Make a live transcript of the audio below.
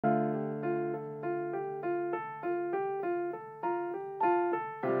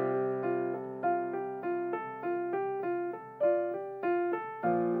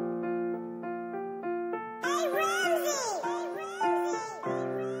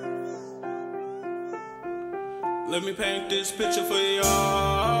Let me paint this picture for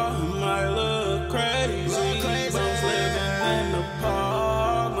y'all. Might look crazy. Bones living in the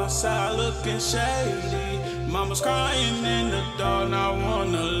park. My side looking shady. Mama's crying in the dark. Now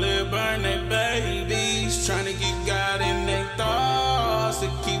wanna live, burn they babies. Trying to get God in their thoughts. To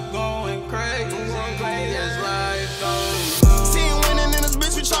keep going crazy as life goes. Seeing winning in this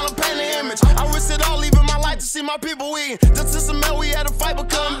bitch, we tryna paint the image. I risk it all, leaving my life to see my people eating. Just to cement, we had a fight but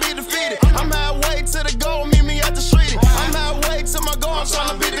couldn't be defeated. I'm halfway to the goal, meet me at the street. I'm halfway to my goal, I'm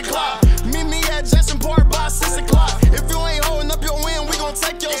tryna beat the clock. Meet me at Jackson Park by 6 o'clock. If you ain't holding up your win, we gon'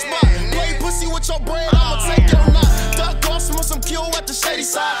 take your spot. Play pussy with your bread, I'ma take your knot. Duck off, some kill at the shady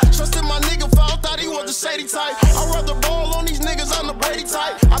side. Trusted my nigga, found thought he was the shady type. I rather ball on these niggas, I'm the Brady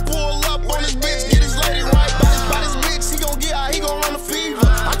type. I pull up on this bitch, get his lady right. By this bitch, he gon' get out, he gon' run a fever.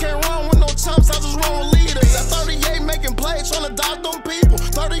 I can't run with no chumps, I just run with leaders. At 38 making plays, tryna dodge them people.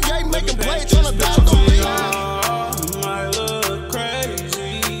 38 making plays, tryna dodge them people. Might look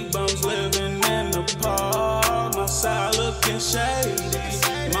crazy, bones living in the park. My side looking shady.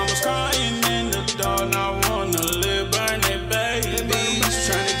 Mama's crying in the dark, now wanna live, burn their babies.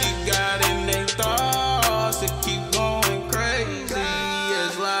 Tryna get God in their thoughts to keep going crazy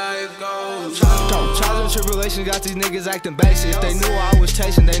as life goes on. Trials and tribulations got these niggas acting basic. If they knew I was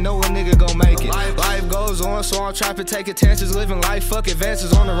chasing, they know a nigga gon' make it. Life goes on, so I'm trapping, taking chances, living life, fuck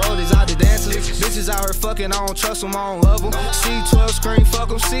advances. On the road, these out the dances. Bitches out here fucking, I don't trust them, I don't love them. C12 screen, fuck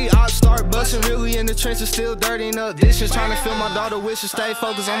them. See, I start busting, really in the trenches, still dirtying up dishes. Trying to fill my daughter wishes, stay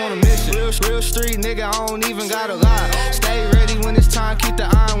focused, I'm on a mission. Real street nigga, I don't even gotta lie. Stay ready when it's time, keep the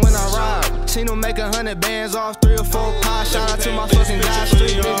iron when I ride. Seen them make 100 bands off 3 or 4 pies. Shout out to my fucking guys,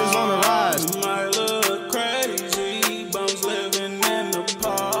 street niggas on the rise. Might look crazy, bones living in the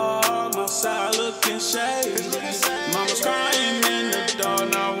park. My side looking shady. Mama's crying in the dark,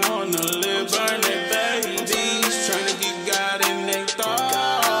 now wanna live, burn their babies. Tryna get God in their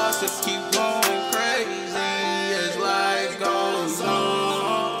thoughts to keep going crazy as life goes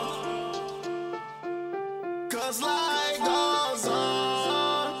on. Cause life goes on.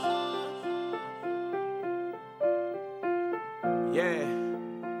 Yeah.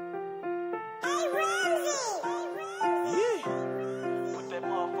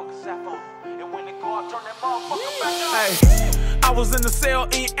 Hey, I was in the cell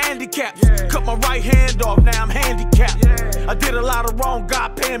eating handicaps. Cut my right hand off, now I'm handicapped. I did a lot of wrong,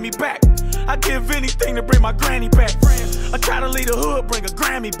 God paying me back. I give anything to bring my granny back. I try to lead the hood, bring a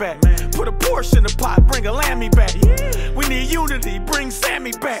Grammy back. Put a Porsche in the pot, bring a Lammy back. We need unity, bring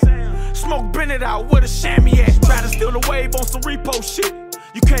Sammy back. Smoke Bennett out, where the chamois at? Try to steal the wave on some repo shit.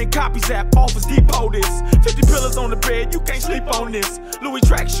 You can't copy Zap, Office Depot this. 50 pillars on the bed, you can't sleep on this. Louis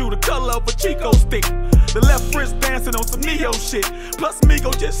track shoe, the color of a Chico stick. The left wrist dancing on some Neo shit. Plus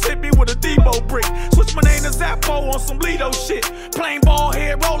Migo just hit me with a Debo brick. Switch my name to Zappo on some Lido shit. Plain ball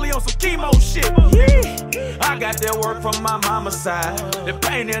head rolling on some chemo shit. Yeah. I got that work from my mama's side. The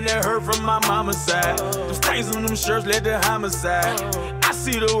pain and that hurt from my mama's side. The stains on them shirts led to homicide. I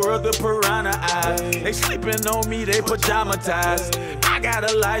see the world with piranha eyes. They sleeping on me, they pajamatized. I got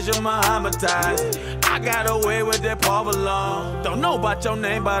Elijah Muhammadized. I got away with that Paul Belong. Don't know about your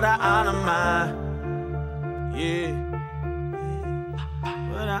name, but I honor mine. Yeah.